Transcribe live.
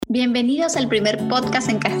Bienvenidos al primer podcast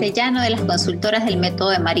en castellano de las consultoras del método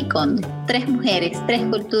de Marie Kondo. 3 mujeres, 3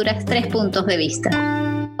 culturas, 3 puntos de vista.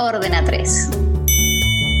 Ordena 3.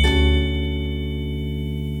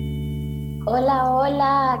 Hola,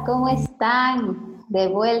 hola, ¿cómo están? De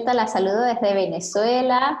vuelta, la saludo desde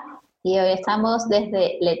Venezuela y hoy estamos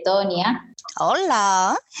desde Letonia.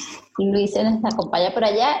 Hola. Luisa nos acompaña por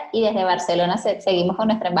allá y desde Barcelona seguimos con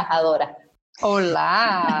nuestra embajadora.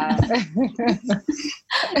 Hola.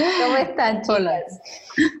 ¿Cómo están, chicas? Hola.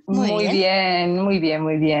 Muy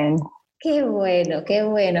bien. Qué bueno, qué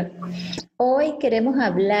bueno. Hoy queremos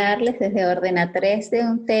hablarles desde Ordena 3 de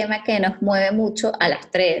un tema que nos mueve mucho a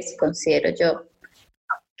las 3, considero yo,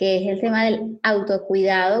 que es el tema del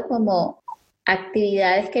autocuidado como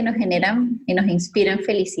actividades que nos generan y nos inspiran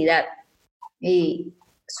felicidad. Y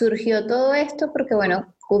surgió todo esto porque,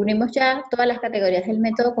 bueno, cubrimos ya todas las categorías del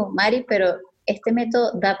método con Mari, pero este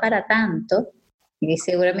método da para tanto, y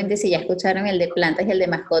seguramente si ya escucharon el de plantas y el de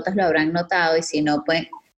mascotas lo habrán notado, y si no, pues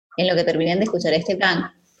en lo que terminen de escuchar este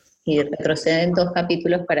plan y retroceden 2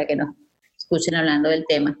 capítulos para que nos escuchen hablando del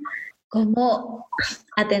tema, cómo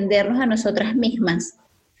atendernos a nosotras mismas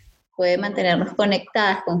puede mantenernos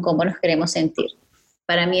conectadas con cómo nos queremos sentir.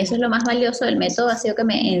 Para mí eso es lo más valioso del método, ha sido que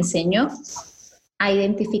me enseñó a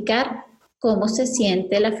identificar cómo se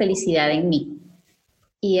siente la felicidad en mí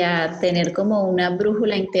y a tener como una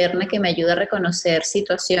brújula interna que me ayuda a reconocer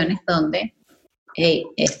situaciones donde, hey,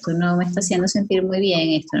 esto no me está haciendo sentir muy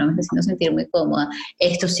bien, esto no me está haciendo sentir muy cómoda,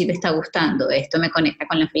 esto sí me está gustando, esto me conecta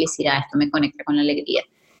con la felicidad, esto me conecta con la alegría,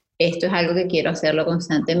 esto es algo que quiero hacerlo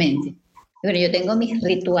constantemente. Bueno, yo tengo mis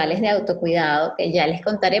rituales de autocuidado que ya les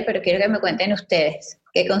contaré, pero quiero que me cuenten ustedes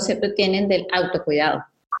qué concepto tienen del autocuidado.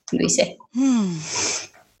 Luisa.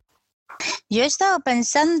 Yo he estado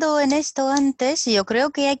pensando en esto antes y yo creo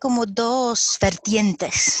que hay como 2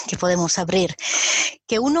 vertientes que podemos abrir.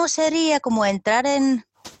 Que uno sería como entrar en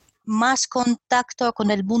más contacto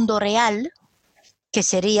con el mundo real, que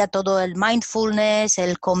sería todo el mindfulness,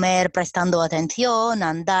 el comer prestando atención,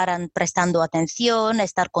 andar prestando atención,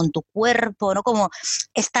 estar con tu cuerpo, ¿no? Como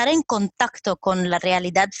estar en contacto con la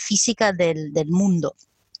realidad física del mundo.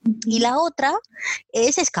 Y la otra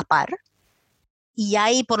es escapar. Y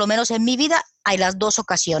hay, por lo menos en mi vida, hay las 2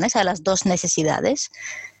 ocasiones, hay las 2 necesidades.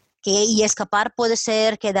 Y escapar puede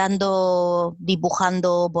ser quedando,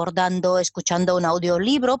 dibujando, bordando, escuchando un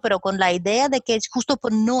audiolibro, pero con la idea de que es justo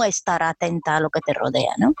por no estar atenta a lo que te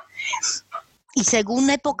rodea, ¿no? Y según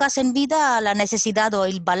épocas en vida, la necesidad o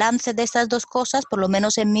el balance de estas 2 cosas, por lo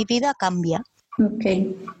menos en mi vida, cambia.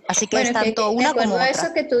 Okay. Así que es tanto una como otra. De acuerdo a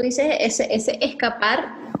eso que tú dices, ese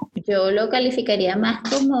escapar, yo lo calificaría más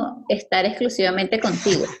como estar exclusivamente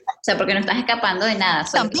contigo. O sea, porque no estás escapando de nada,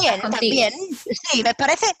 solo estás contigo. También. Sí,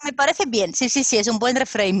 me parece bien. Sí, es un buen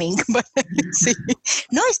reframing. Sí.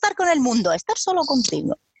 No estar con el mundo, estar solo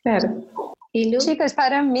contigo. Claro. ¿Y chicas,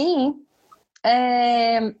 para mí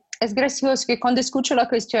es gracioso que cuando escucho la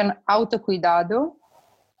cuestión autocuidado,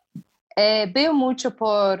 veo mucho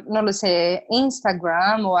por, no lo sé,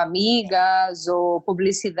 Instagram o amigas o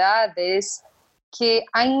publicidades, que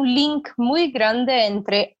hay un link muy grande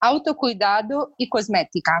entre autocuidado y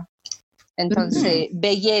cosmética. Entonces,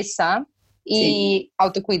 belleza y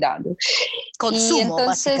autocuidado. Consumo,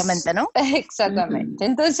 entonces, básicamente, ¿no? Exactamente.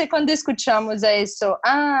 Entonces, cuando escuchamos eso,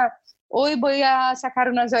 hoy voy a sacar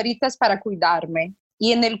unas horitas para cuidarme.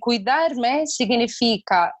 Y en el cuidarme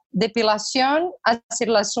significa depilación, hacer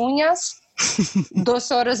las uñas,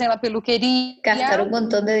 2 horas en la peluquería. Gastar un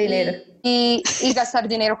montón de dinero. Y gastar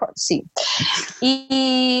dinero, sí.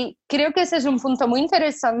 Y creo que ese es un punto muy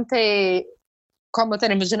interesante, como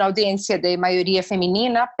tenemos una audiencia de mayoría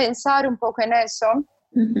femenina, pensar un poco en eso,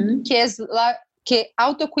 que es que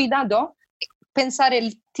autocuidado, pensar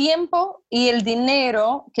el tiempo y el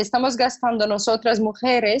dinero que estamos gastando nosotras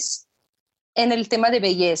mujeres en el tema de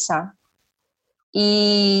belleza.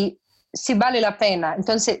 Y si vale la pena.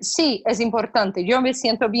 Entonces, sí, es importante. Yo me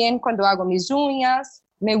siento bien cuando hago mis uñas,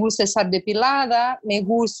 me gusta estar depilada, me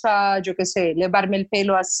gusta, yo qué sé, llevarme el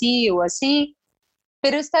pelo así o así,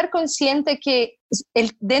 pero estar consciente que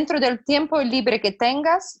dentro del tiempo libre que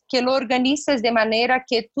tengas, que lo organices de manera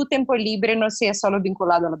que tu tiempo libre no sea solo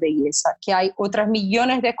vinculado a la belleza, que hay otras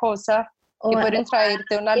millones de cosas que pueden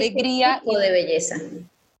traerte una alegría. Ese tipo de belleza.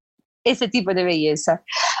 Ese tipo de belleza.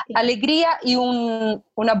 Alegría y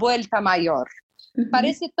una vuelta mayor. Para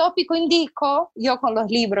ese tópico indico, yo con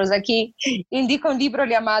los libros aquí, indico un libro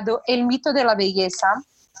llamado El mito de la belleza.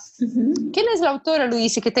 ¿Quién es la autora,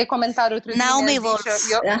 Luis, que te he comentado otro día? Naomi Wolf.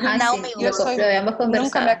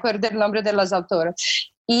 Nunca me acuerdo el nombre de las autoras.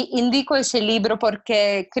 Y indico ese libro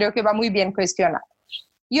porque creo que va muy bien cuestionado.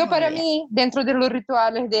 Yo para mí, dentro de los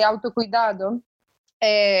rituales de autocuidado,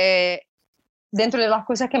 dentro de las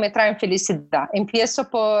cosas que me traen felicidad, empiezo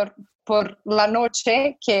por la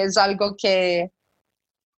noche, que es algo que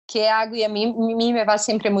hago y a mí me va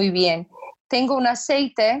siempre muy bien. Tengo un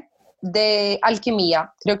aceite de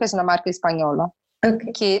Alquimia, creo que es una marca española,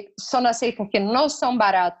 que son aceites que no son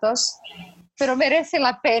baratos, pero merece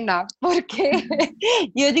la pena, porque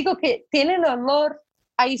yo digo que tienen olor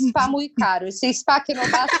a spa muy caro, ese spa que no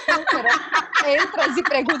basta, pero entras y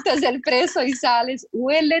preguntas el precio y sales,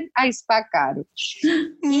 huelen a spa caro.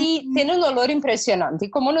 Y tienen un olor impresionante, y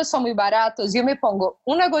como no son muy baratos, yo me pongo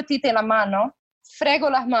una gotita en la mano, frego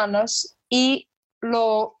las manos y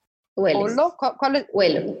lo Hueles. ¿Cuál es?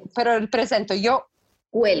 Huelo. Pero el presento, yo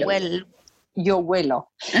huelo. Yo huelo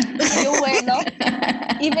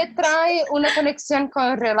y me trae una conexión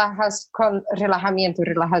con relajamiento,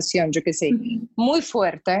 relajación, yo qué sé, muy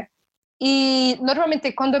fuerte. Y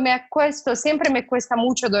normalmente cuando me acuesto siempre me cuesta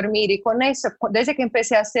mucho dormir, y con eso, desde que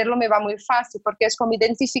empecé a hacerlo me va muy fácil, porque es como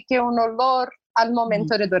identifiqué un olor al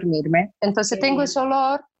momento de dormirme. Entonces tengo ese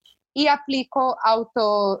olor y aplico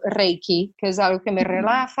auto-reiki, que es algo que me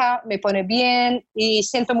relaja, me pone bien y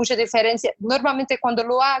siento mucha diferencia. Normalmente cuando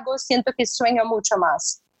lo hago siento que sueño mucho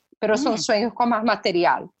más, pero son sueños con más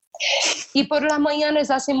material. Y por las mañanas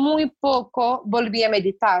hace muy poco volví a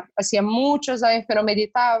meditar. Hacía muchos años que no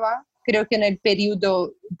meditaba, creo que en el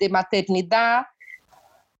periodo de maternidad.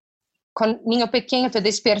 Con niño pequeño te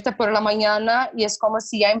despierta por la mañana y es como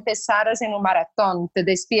si ya empezaras en un maratón. Te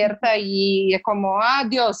despierta y es como,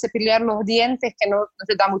 Dios, cepillar los dientes, que no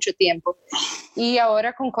te da mucho tiempo. Y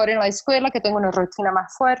ahora con Corey en la escuela, que tengo una rutina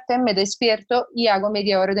más fuerte, me despierto y hago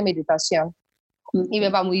media hora de meditación. Y me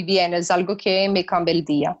va muy bien, es algo que me cambia el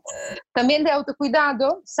día. También de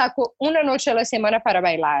autocuidado, saco una noche a la semana para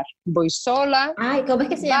bailar. Voy sola, ¿Cómo es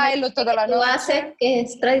que se llama? Bailo toda la noche. Que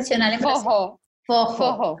es tradicional en Brasil.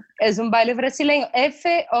 Forró. Es un baile brasileño,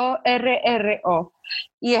 Forró.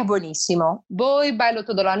 Y es buenísimo. Voy, bailo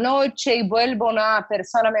toda la noche y vuelvo una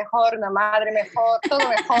persona mejor, una madre mejor, todo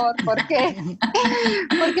mejor.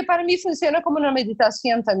 Porque para mí funciona como una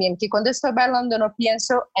meditación también, que cuando estoy bailando no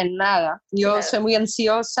pienso en nada. Yo soy muy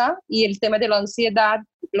ansiosa y el tema de la ansiedad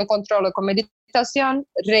lo controlo con meditación,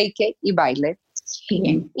 reiki y baile.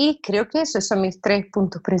 Bien. Y creo que esos son mis 3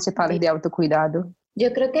 puntos principales de autocuidado.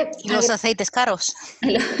 Yo creo que... ¿Y los aceites caros?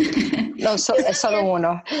 No, es solo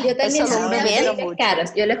uno. Yo también soy uno, aceites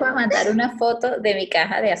caros. Yo les voy a mandar una foto de mi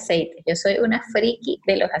caja de aceites. Yo soy una friki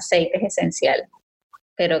de los aceites esenciales,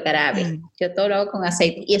 pero grave. Yo todo lo hago con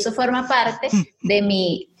aceite. Y eso forma parte de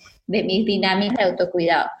mis dinámicas de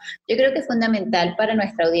autocuidado. Yo creo que es fundamental para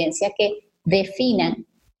nuestra audiencia que definan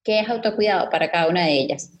qué es autocuidado para cada una de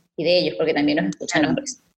ellas y de ellos, porque también nos escuchan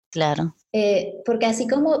hombres. Claro. Porque así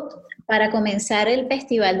como para comenzar el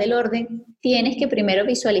Festival del Orden, tienes que primero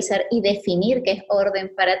visualizar y definir qué es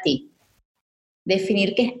orden para ti.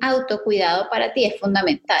 Definir qué es autocuidado para ti es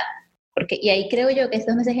fundamental. Y ahí creo yo que es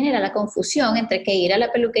donde se genera la confusión entre que ir a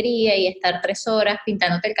la peluquería y estar 3 horas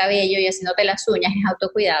pintándote el cabello y haciéndote las uñas es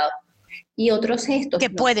autocuidado. Y otros gestos. Que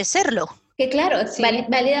puede serlo. Que claro, es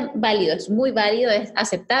válido, es muy válido, es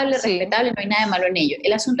aceptable, respetable, no hay nada de malo en ello.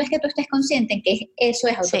 El asunto es que tú estés consciente en que eso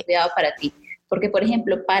es autocuidado para ti. Porque, por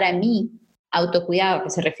ejemplo, para mí, autocuidado, que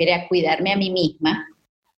se refiere a cuidarme a mí misma,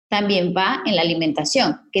 también va en la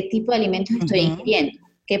alimentación. ¿Qué tipo de alimentos estoy ingiriendo?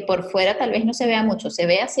 Que por fuera tal vez no se vea mucho, se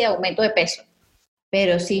ve hacia aumento de peso.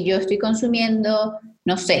 Pero si yo estoy consumiendo,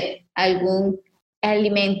 no sé, algún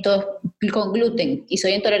alimento con gluten y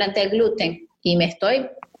soy intolerante al gluten y me estoy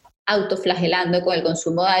autoflagelando con el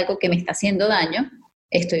consumo de algo que me está haciendo daño,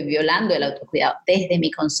 estoy violando el autocuidado desde mi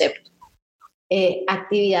concepto.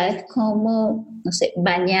 Actividades como, no sé,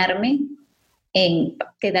 bañarme,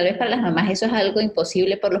 que tal vez para las mamás eso es algo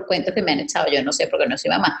imposible por los cuentos que me han echado, yo no sé porque no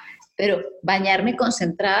soy mamá, pero bañarme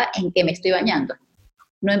concentrada en que me estoy bañando,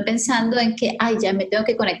 no en pensando en que, ya me tengo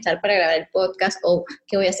que conectar para grabar el podcast, o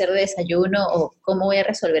qué voy a hacer de desayuno, o cómo voy a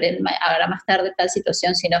resolver ahora más tarde tal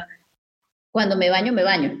situación, sino cuando me baño, me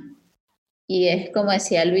baño. Y es como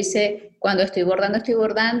decía Luis, cuando estoy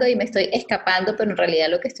bordando y me estoy escapando, pero en realidad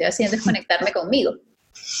lo que estoy haciendo es conectarme conmigo.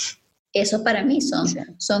 Eso para mí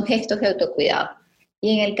son gestos de autocuidado.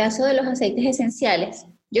 Y en el caso de los aceites esenciales,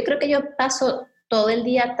 yo creo que yo paso todo el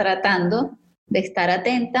día tratando de estar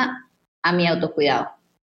atenta a mi autocuidado.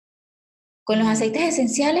 Con los aceites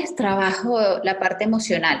esenciales trabajo la parte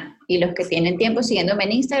emocional, y los que tienen tiempo siguiéndome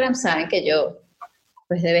en Instagram saben que yo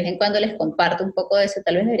pues de vez en cuando les comparto un poco de eso.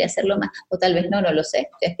 Tal vez debería hacerlo más, o tal vez no lo sé,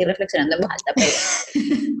 estoy aquí reflexionando en voz alta, pero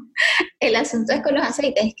el asunto es con los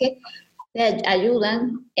aceites, es que te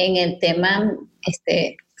ayudan en el tema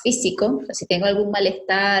físico, o sea, si tengo algún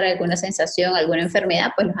malestar, alguna sensación, alguna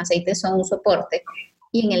enfermedad, pues los aceites son un soporte.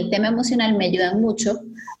 Y en el tema emocional me ayudan mucho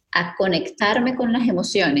a conectarme con las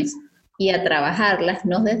emociones y a trabajarlas,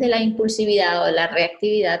 no desde la impulsividad o la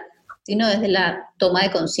reactividad, sino desde la toma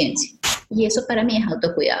de conciencia. Y eso para mí es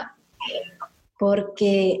autocuidado.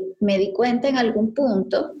 Porque me di cuenta en algún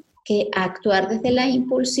punto que actuar desde la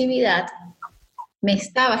impulsividad me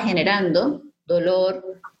estaba generando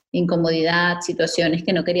dolor, incomodidad, situaciones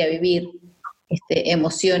que no quería vivir,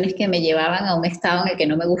 emociones que me llevaban a un estado en el que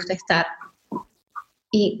no me gusta estar.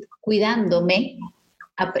 Y cuidándome,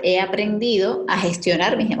 he aprendido a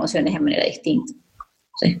gestionar mis emociones de manera distinta.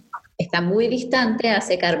 Entonces, está muy distante a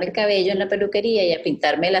secarme el cabello en la peluquería y a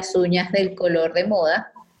pintarme las uñas del color de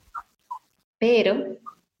moda, pero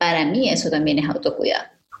para mí eso también es autocuidado.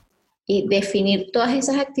 Y definir todas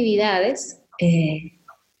esas actividades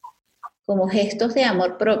como gestos de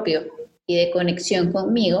amor propio y de conexión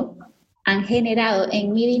conmigo han generado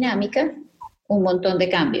en mi dinámica un montón de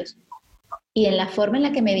cambios. Y en la forma en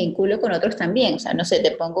la que me vinculo con otros también. O sea, no sé,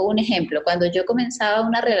 te pongo un ejemplo. Cuando yo comenzaba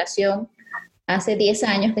una relación hace 10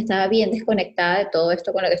 años que estaba bien desconectada de todo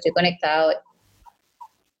esto con lo que estoy conectada hoy,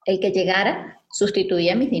 el que llegara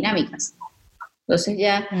sustituía mis dinámicas. Entonces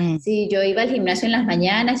ya, si yo iba al gimnasio en las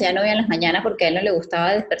mañanas, ya no iba en las mañanas porque a él no le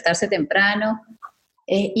gustaba despertarse temprano,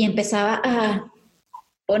 y empezaba a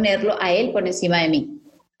ponerlo a él por encima de mí.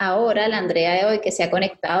 Ahora la Andrea de hoy, que se ha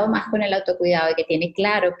conectado más con el autocuidado y que tiene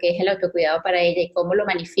claro qué es el autocuidado para ella y cómo lo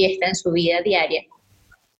manifiesta en su vida diaria,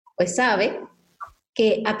 pues sabe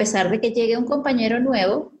que a pesar de que llegue un compañero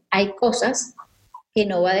nuevo, hay cosas que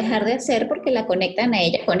no va a dejar de hacer porque la conectan a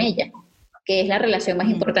ella con ella, que es la relación más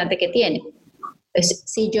importante que tiene. Pues,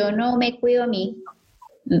 si yo no me cuido a mí,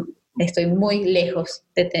 estoy muy lejos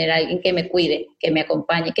de tener a alguien que me cuide, que me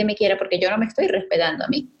acompañe, que me quiera, porque yo no me estoy respetando a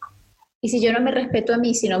mí. Y si yo no me respeto a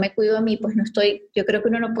mí, si no me cuido a mí, pues no estoy, yo creo que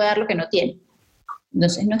uno no puede dar lo que no tiene.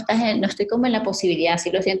 Entonces no estoy como en la posibilidad,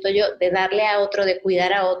 así lo siento yo, de darle a otro, de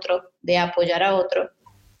cuidar a otro, de apoyar a otro,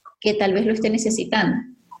 que tal vez lo esté necesitando.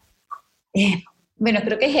 Bueno,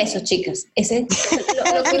 creo que es eso, chicas.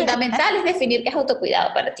 Lo fundamental es definir qué es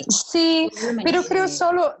autocuidado para ti. Sí, pero creo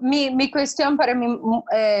solo, mi cuestión para mí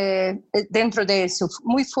dentro de eso,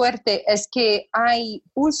 muy fuerte, es que hay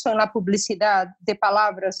uso en la publicidad de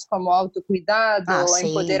palabras como autocuidado, sí.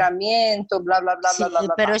 empoderamiento, bla, bla, bla, Sí, bla, bla,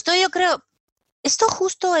 bla. Pero esto yo creo, esto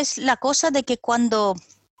justo es la cosa de que cuando...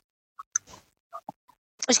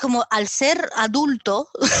 Es como al ser adulto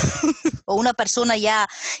o una persona ya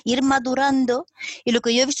ir madurando, y lo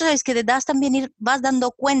que yo he visto es que te das también vas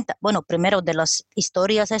dando cuenta, bueno, primero de las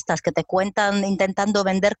historias estas que te cuentan intentando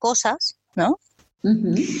vender cosas, ¿no?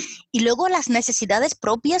 Uh-huh. Y luego las necesidades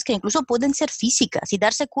propias que incluso pueden ser físicas y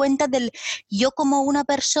darse cuenta del yo como una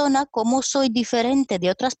persona, cómo soy diferente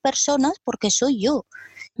de otras personas porque soy yo.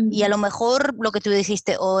 Y a lo mejor lo que tú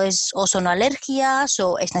dijiste o son alergias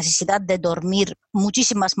o es necesidad de dormir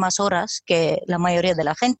muchísimas más horas que la mayoría de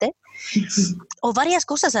la gente, o varias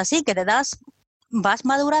cosas así que te das, vas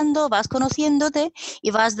madurando, vas conociéndote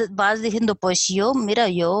y vas diciendo, pues yo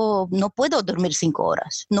no puedo dormir 5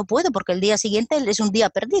 horas, no puedo porque el día siguiente es un día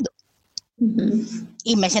perdido.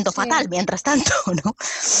 Y me siento fatal mientras tanto, ¿no?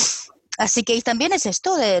 Así que también es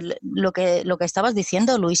esto de lo que estabas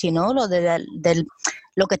diciendo, Luis, y no lo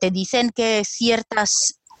lo que te dicen que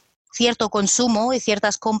cierto consumo y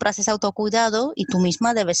ciertas compras es autocuidado y tú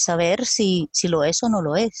misma debes saber si lo es o no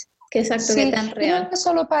lo es. Que exacto, qué tan real. No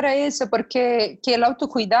solo para eso, porque que el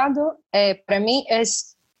autocuidado para mí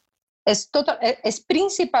es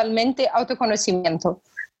principalmente autoconocimiento.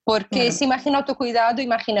 Porque si imaginas autocuidado,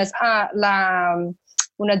 imaginas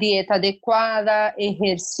una dieta adecuada,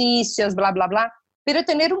 ejercicios, bla, bla, bla. Pero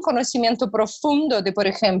tener un conocimiento profundo de, por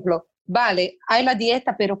ejemplo, vale, hay la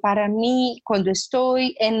dieta, pero para mí, cuando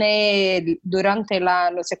estoy durante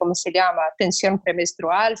no sé cómo se llama, tensión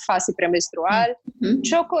premenstrual, fase premenstrual,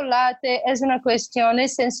 chocolate es una cuestión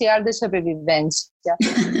esencial de sobrevivencia.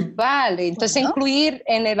 Vale, entonces incluir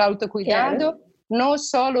en el autocuidado no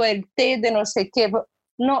solo el té de no sé qué,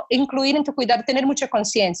 no, incluir en tu cuidado, tener mucha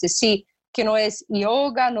conciencia, sí, que no es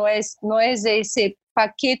yoga, no es ese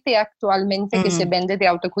paquete actualmente que se vende de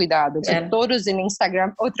autocuidado. O sea, todos en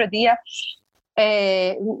Instagram. Otro día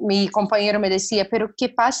mi compañero me decía, pero ¿qué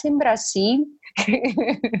pasa en Brasil?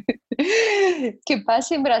 ¿Qué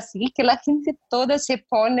pasa en Brasil? Que la gente toda se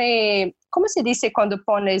pone ¿cómo se dice cuando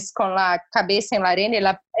pones con la cabeza en la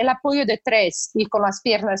arena, el apoyo de 3 y con las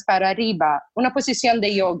piernas para arriba? Una posición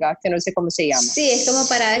de yoga, que no sé cómo se llama. Sí, es como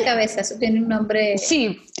parada de cabeza, eso tiene un nombre.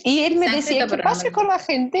 Sí, y él me decía, ¿qué pasa con la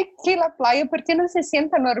gente que en la playa? ¿Por qué no se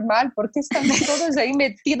sienta normal? ¿Por qué están todos ahí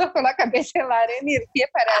metidos con la cabeza en la arena y el pie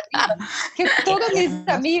para arriba? Que todos mis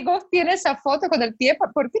amigos tienen esa foto con el pie,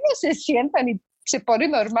 ¿por qué no se sientan y se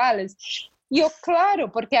ponen normales? Yo,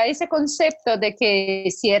 claro, porque hay ese concepto de que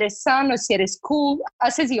si eres sano, si eres cool,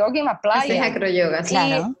 haces yoga en la playa. Haces acroyoga,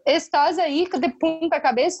 claro. Y estás ahí de punta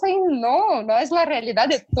cabeza y no es la realidad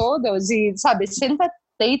de todos. Y, ¿sabes? Siéntate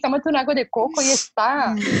y tómate un agua de coco y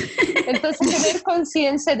está. Entonces, tener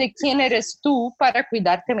conciencia de quién eres tú para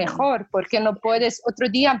cuidarte mejor, porque no puedes. Otro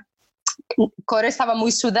día, Cora estaba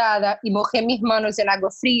muy sudada y mojé mis manos en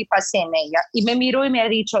agua fría y pasé en ella. Y me miró y me ha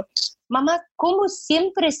dicho, mamá, ¿cómo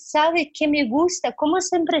siempre sabes que me gusta? ¿Cómo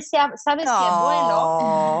siempre sabes que es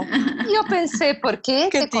bueno? Y yo pensé, ¿por qué?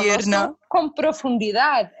 Qué Te conozco con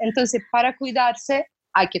profundidad. Entonces, para cuidarse,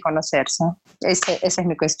 hay que conocerse. Esa es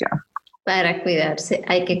mi cuestión. Para cuidarse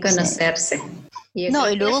hay que conocerse. Sí. No,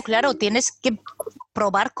 y luego, claro, tienes que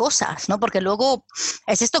probar cosas, ¿no? Porque luego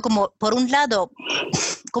es esto como, por un lado,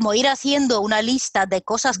 como ir haciendo una lista de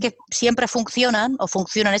cosas que siempre funcionan o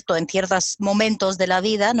funcionan esto en ciertos momentos de la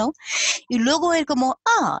vida, ¿no? Y luego ir como,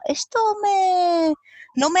 esto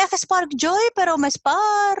no me hace spark joy, pero me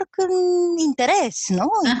spark interés,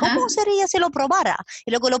 ¿no? ¿Y cómo sería si lo probara?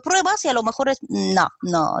 Y luego lo pruebas y a lo mejor es, no.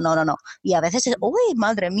 Y a veces es, uy,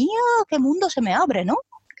 madre mía, qué mundo se me abre, ¿no?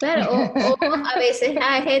 Claro, o a veces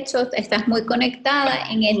estás muy conectada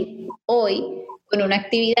en el hoy con una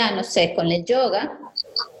actividad, no sé, con el yoga,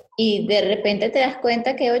 y de repente te das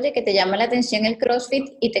cuenta que, oye, que te llama la atención el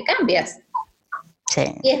CrossFit y te cambias. Sí.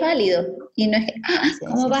 Y es válido. Y no es que,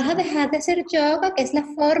 ¿cómo vas a dejar de hacer yoga? Que es la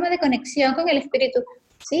forma de conexión con el espíritu.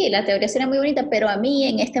 Sí, la teoría será muy bonita, pero a mí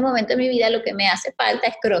en este momento de mi vida lo que me hace falta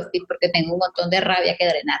es CrossFit porque tengo un montón de rabia que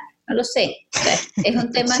drenar. No lo sé. O sea, es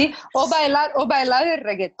un tema. Sí, o bailar el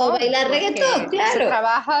reggaetón. O bailar reggaetón, claro. Se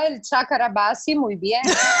trabaja el chakra basi muy bien.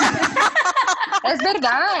 Es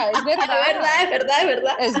verdad.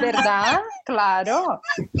 Es verdad, claro.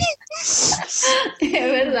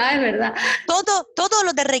 Es verdad. Todo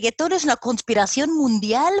lo de reggaetón es una conspiración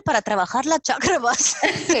mundial para trabajar la chakra base.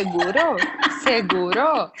 Seguro.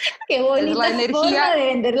 Qué bonita es la energía forma de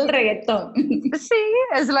vender el reggaetón. Sí,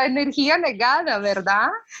 es la energía negada, ¿verdad?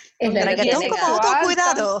 Es la reggaetón como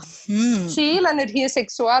autocuidado. Sí, la energía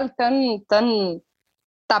sexual tan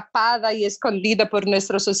tapada y escondida por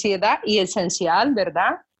nuestra sociedad y esencial,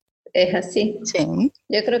 ¿verdad? Es así. Sí.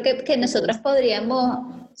 Yo creo que nosotros podríamos,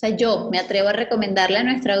 o sea, yo me atrevo a recomendarle a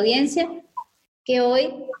nuestra audiencia que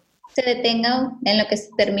hoy se detengan en lo que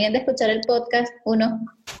terminen de escuchar el podcast unos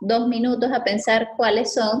 2 minutos a pensar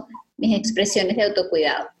cuáles son mis expresiones de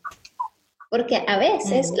autocuidado. Porque a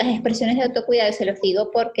veces las expresiones de autocuidado, y se los digo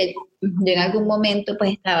porque yo en algún momento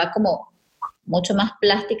pues estaba como mucho más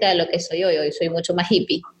plástica de lo que soy hoy soy mucho más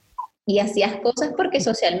hippie. Y hacías cosas porque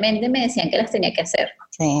socialmente me decían que las tenía que hacer.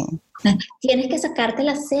 Sí. Tienes que sacarte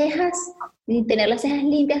las cejas y tener las cejas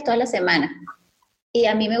limpias toda la semana. Y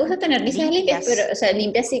a mí me gusta tener mis cejas limpias, pero, o sea,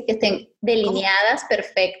 limpias sí que estén delineadas,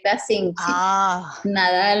 perfectas, sin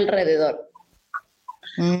nada alrededor.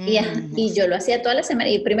 Y yo lo hacía toda la semana.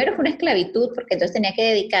 Y primero fue una esclavitud, porque entonces tenía que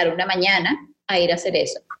dedicar una mañana a ir a hacer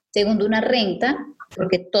eso. Segundo, una renta,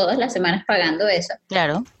 porque todas las semanas pagando eso.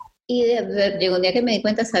 Claro. Y llegó un día que me di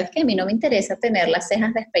cuenta, ¿sabes qué? A mí no me interesa tener las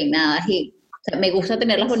cejas despeinadas y, o sea, me gusta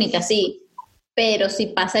tenerlas bonitas, sí, pero si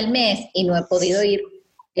pasa el mes y no he podido ir,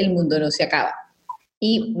 el mundo no se acaba.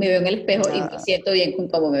 Y me veo en el espejo y me siento bien con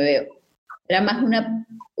cómo me veo. Era más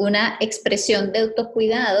una expresión de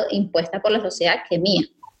autocuidado impuesta por la sociedad que mía.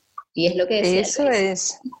 Y es lo que decía. Eso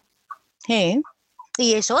es. Sí.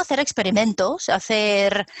 Y eso, hacer experimentos,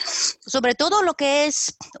 hacer sobre todo lo que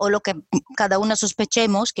es, o lo que cada uno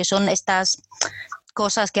sospechemos, que son estas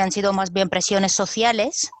cosas que han sido más bien presiones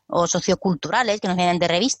sociales o socioculturales, que nos vienen de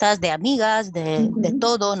revistas, de amigas, de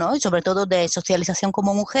todo, ¿no? Y sobre todo de socialización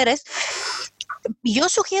como mujeres. Yo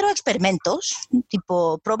sugiero experimentos,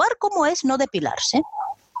 tipo probar cómo es no depilarse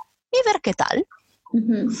y ver qué tal.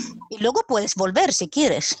 Y luego puedes volver si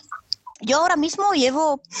quieres. Yo ahora mismo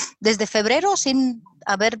llevo desde febrero sin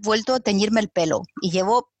haber vuelto a teñirme el pelo y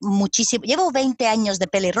llevo 20 años de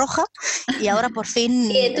pelirroja y ahora por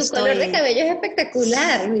fin y tu color de cabello es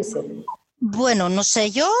espectacular, Luis. Bueno, no sé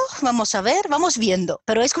yo, vamos a ver, vamos viendo.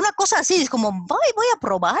 Pero es que una cosa así, es como, voy a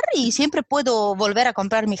probar y siempre puedo volver a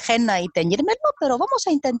comprar mi henna y teñírmelo, pero vamos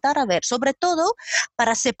a intentar a ver. Sobre todo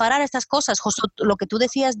para separar estas cosas, justo lo que tú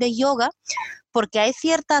decías de yoga, porque hay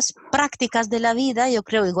ciertas prácticas de la vida, yo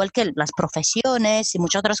creo, igual que las profesiones y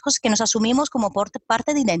muchas otras cosas, que nos asumimos como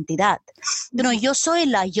parte de identidad. Bueno, yo soy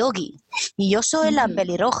la yogi, y yo soy la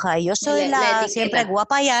pelirroja, y yo soy la siempre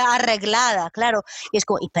guapa y arreglada, claro. Y es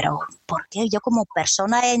como, pero ¿por qué yo como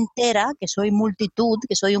persona entera, que soy multitud,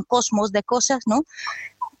 que soy un cosmos de cosas, ¿no?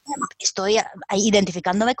 Estoy ahí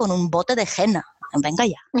identificándome con un bote de henna? Venga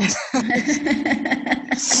ya.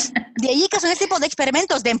 De allí que son este tipo de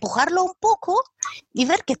experimentos, de empujarlo un poco y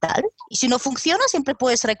ver qué tal. Y si no funciona, siempre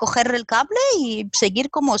puedes recoger el cable y seguir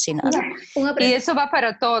como si nada. Y eso va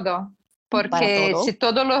para todo. Porque si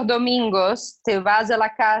todos los domingos te vas a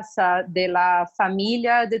la casa de la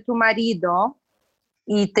familia de tu marido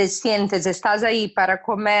y te sientes, estás ahí para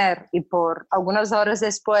comer y por algunas horas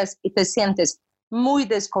después y te sientes muy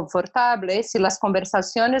desconfortable, si las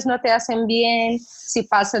conversaciones no te hacen bien, si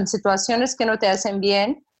pasan situaciones que no te hacen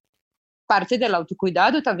bien, parte del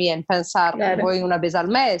autocuidado también, pensar, voy una vez al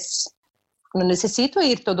mes, no necesito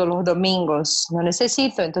ir todos los domingos, no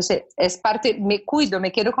necesito, entonces es parte, me cuido,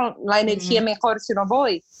 me quedo con la energía mejor si no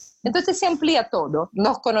voy. Entonces se amplía todo,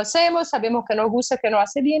 nos conocemos, sabemos que nos gusta, que nos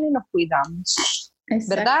hace bien y nos cuidamos.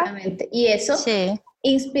 Exactamente. ¿Verdad? Y eso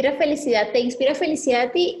inspira felicidad, te inspira felicidad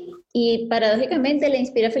a ti y paradójicamente le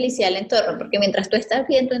inspira felicidad al entorno, porque mientras tú estás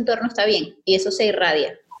bien, tu entorno está bien y eso se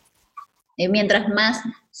irradia. Y mientras más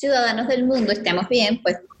ciudadanos del mundo estemos bien,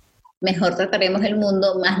 pues mejor trataremos el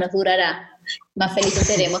mundo, más nos durará, más felices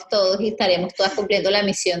seremos todos y estaremos todas cumpliendo la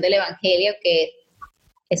misión del Evangelio, que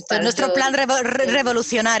es para nuestro plan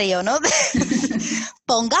revolucionario, ¿no?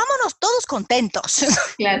 Pongámonos todos contentos.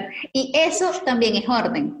 Claro, y eso también es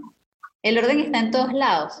orden. El orden está en todos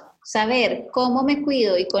lados. Saber cómo me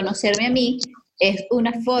cuido y conocerme a mí es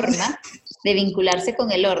una forma de vincularse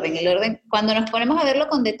con el orden. El orden, cuando nos ponemos a verlo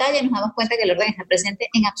con detalle, nos damos cuenta que el orden está presente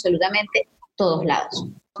en absolutamente todos lados.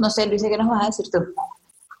 No sé, Luisa, ¿qué nos vas a decir tú?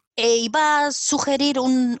 Iba a sugerir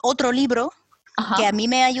otro libro que a mí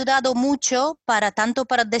me ha ayudado mucho tanto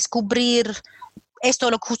para descubrir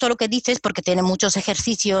esto, justo lo que dices, porque tiene muchos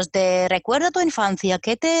ejercicios de recuerda tu infancia,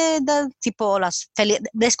 que te da tipo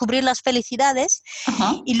descubrir las felicidades,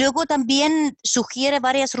 y luego también sugiere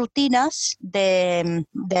varias rutinas de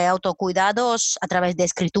autocuidados a través de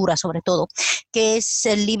escritura, sobre todo, que es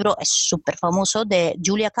el libro, es súper famoso, de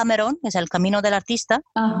Julia Cameron, que es El camino del artista.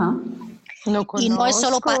 No conozco. Y no es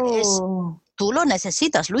solo tú lo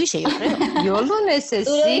necesitas, Luis, yo creo. Yo lo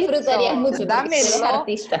necesito. Tú lo disfrutarías mucho, dámelo. Eres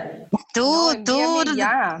artista. Tú.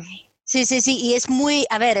 Ya. Sí, y es muy,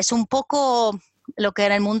 es un poco lo que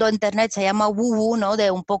en el mundo de internet se llama woo-woo, ¿no?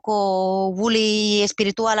 De un poco bully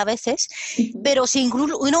espiritual a veces, pero si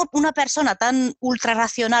incluso una persona tan ultra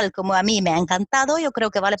racional como a mí me ha encantado, yo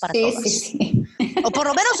creo que vale para todos. Sí. O por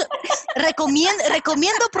lo menos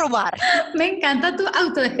recomiendo probar. Me encanta tu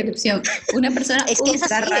autodescripción. Una persona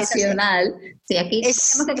ultra racional. Sí, aquí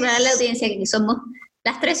tenemos que aclarar a la audiencia que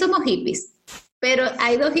las tres somos hippies, pero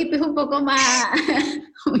hay dos hippies un poco más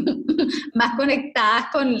conectadas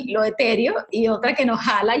con lo etéreo y otra que nos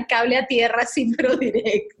jala el cable a tierra sin pero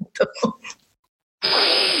directo.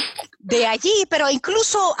 De allí, pero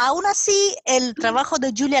incluso aún así el trabajo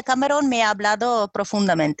de Julia Cameron me ha hablado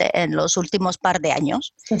profundamente en los últimos par de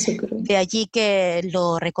años. De allí que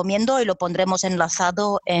lo recomiendo y lo pondremos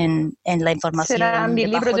enlazado en la información. Será mi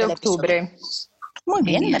libro de octubre. Episodio. Muy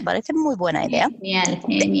bien, me parece muy buena idea.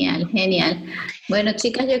 Genial. Bueno,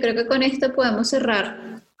 chicas, yo creo que con esto podemos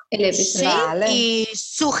cerrar el episodio. Sí, vale. Y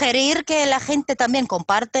sugerir que la gente también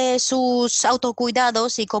comparte sus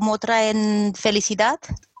autocuidados y cómo traen felicidad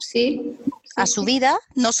a su vida,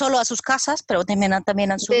 no solo a sus casas, pero también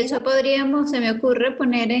a su vida. De hecho, podríamos, se me ocurre,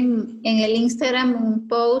 poner en el Instagram un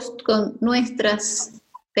post con nuestras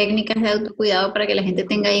técnicas de autocuidado para que la gente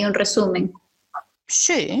tenga ahí un resumen.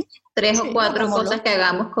 Sí. 3 o 4 cosas que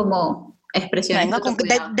hagamos como expresiones. Venga,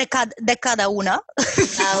 de cada una.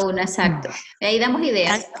 Cada una, exacto. Y ahí damos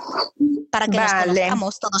ideas. Para que nos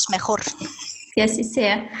conozcamos todos mejor. Que así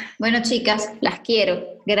sea. Bueno, chicas, las quiero.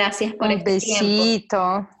 Gracias por este tiempo. Un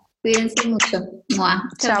besito. Cuídense mucho. ¡Mua!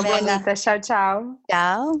 Chao, bonitas. Chao.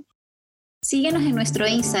 Chao. Síguenos en nuestro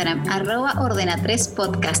Instagram,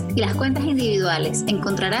 @ordena3podcast, y las cuentas individuales.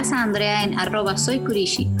 Encontrarás a Andrea en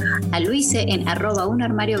 @soycurishi, a Luise en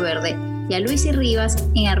 @unarmarioverde y a Luisi Rivas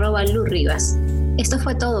en @lurrivas. Esto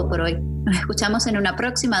fue todo por hoy. Nos escuchamos en una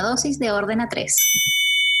próxima dosis de Ordena 3.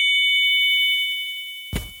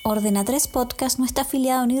 Ordena 3 Podcast no está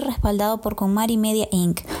afiliado ni respaldado por KonMari Media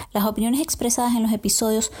Inc. Las opiniones expresadas en los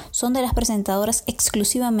episodios son de las presentadoras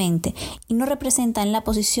exclusivamente y no representan la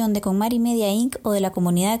posición de KonMari Media Inc. o de la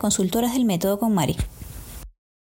comunidad de consultoras del método KonMari.